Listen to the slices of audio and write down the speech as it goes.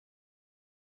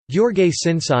Gheorghe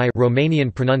Șincai,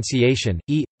 Romanian pronunciation,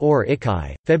 or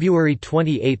Icai, February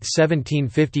 28,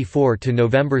 1754 to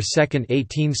November 2,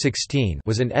 1816,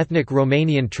 was an ethnic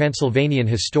Romanian Transylvanian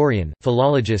historian,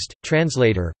 philologist,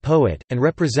 translator, poet, and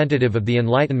representative of the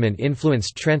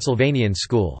Enlightenment-influenced Transylvanian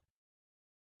school.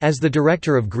 As the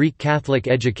director of Greek Catholic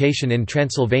education in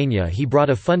Transylvania, he brought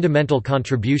a fundamental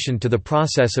contribution to the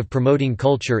process of promoting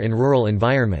culture in rural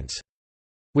environments.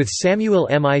 With Samuel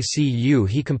Micu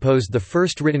he composed the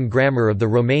first written grammar of the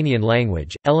Romanian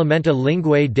language, Elementa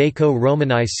Linguae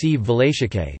Daco-Romani C.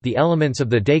 Valachicae, The Elements of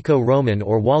the Daco-Roman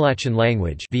or Wallachian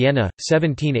language, Vienna,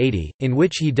 1780, in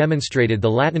which he demonstrated the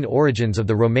Latin origins of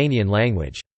the Romanian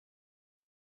language.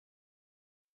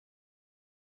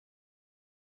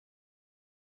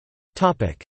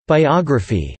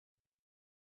 Biography.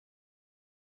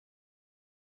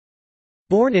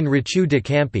 Born in Râciu de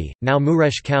Câmpi, now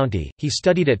Mureș County, he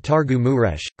studied at Târgu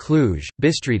Mureș, Cluj,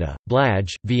 Bistrița, Blaj,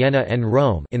 Vienna and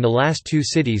Rome in the last two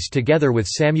cities together with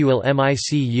Samuel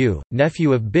Micu,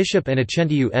 nephew of Bishop and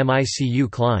Acentiu Micu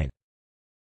Klein.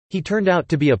 He turned out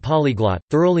to be a polyglot,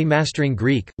 thoroughly mastering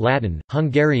Greek, Latin,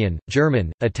 Hungarian,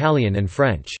 German, Italian and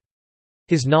French.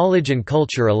 His knowledge and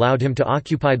culture allowed him to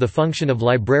occupy the function of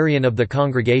librarian of the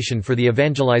Congregation for the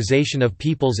Evangelization of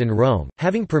Peoples in Rome,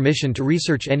 having permission to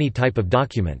research any type of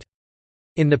document.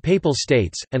 In the Papal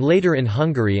States, and later in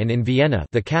Hungary and in Vienna,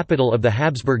 the capital of the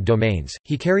Habsburg domains,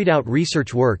 he carried out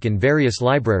research work in various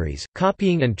libraries,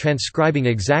 copying and transcribing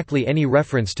exactly any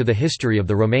reference to the history of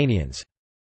the Romanians.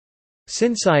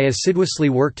 Șincai assiduously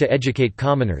worked to educate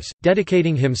commoners,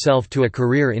 dedicating himself to a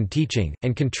career in teaching,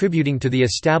 and contributing to the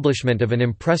establishment of an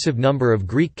impressive number of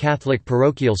Greek Catholic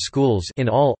parochial schools, in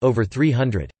all, over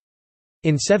 300.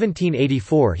 In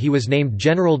 1784 he was named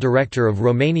General Director of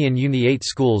Romanian Uniate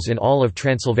schools in all of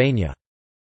Transylvania.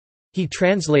 He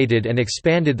translated and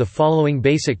expanded the following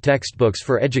basic textbooks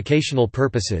for educational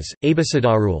purposes: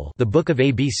 Abecedarul, the Book of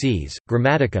ABCs,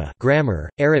 Grammatica, grammar,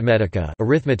 Arithmetica,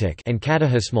 arithmetic, and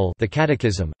Catehismul, the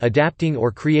Catechism, adapting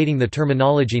or creating the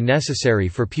terminology necessary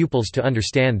for pupils to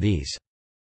understand these.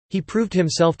 He proved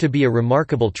himself to be a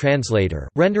remarkable translator,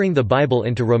 rendering the Bible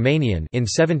into Romanian in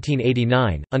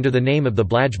 1789 under the name of the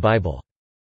Blaj Bible.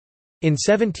 In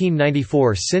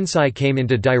 1794 Șincai came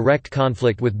into direct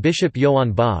conflict with Bishop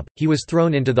Ioan Bob. He was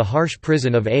thrown into the harsh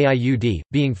prison of Aiud,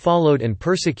 being followed and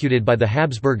persecuted by the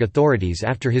Habsburg authorities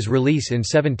after his release in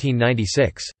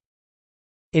 1796.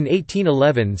 In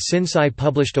 1811 Șincai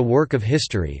published a work of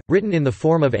history, written in the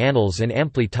form of annals and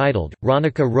amply titled,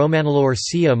 Ronica Romanilor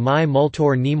sia mai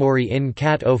multor nemori in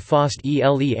cat o fost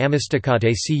ele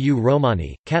amisticate cu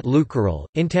Romani, cat lucrul,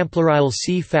 intemploril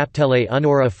si faptele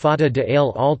unora fata de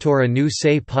ale altora nu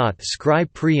se pot scri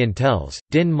pre intels,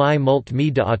 din mai mult me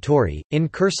de autori, in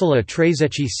cursula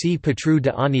trezeci si patru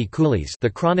de ani culis, the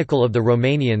chronicle of the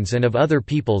Romanians and of other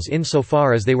peoples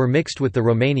insofar as they were mixed with the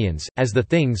Romanians, as the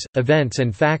things, events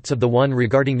and facts of the one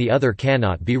regarding the other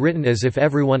cannot be written as if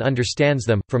everyone understands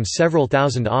them, from several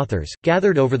thousand authors,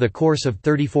 gathered over the course of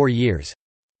 34 years.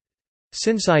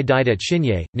 Șincai died at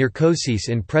Șincai, near Kosice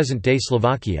in present-day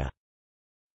Slovakia.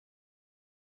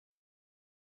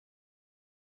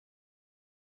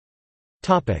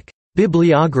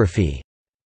 Bibliography.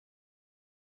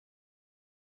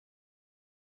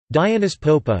 Dianis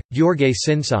Popa, Gheorghe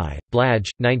Șincai, Blaj,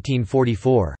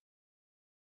 1944.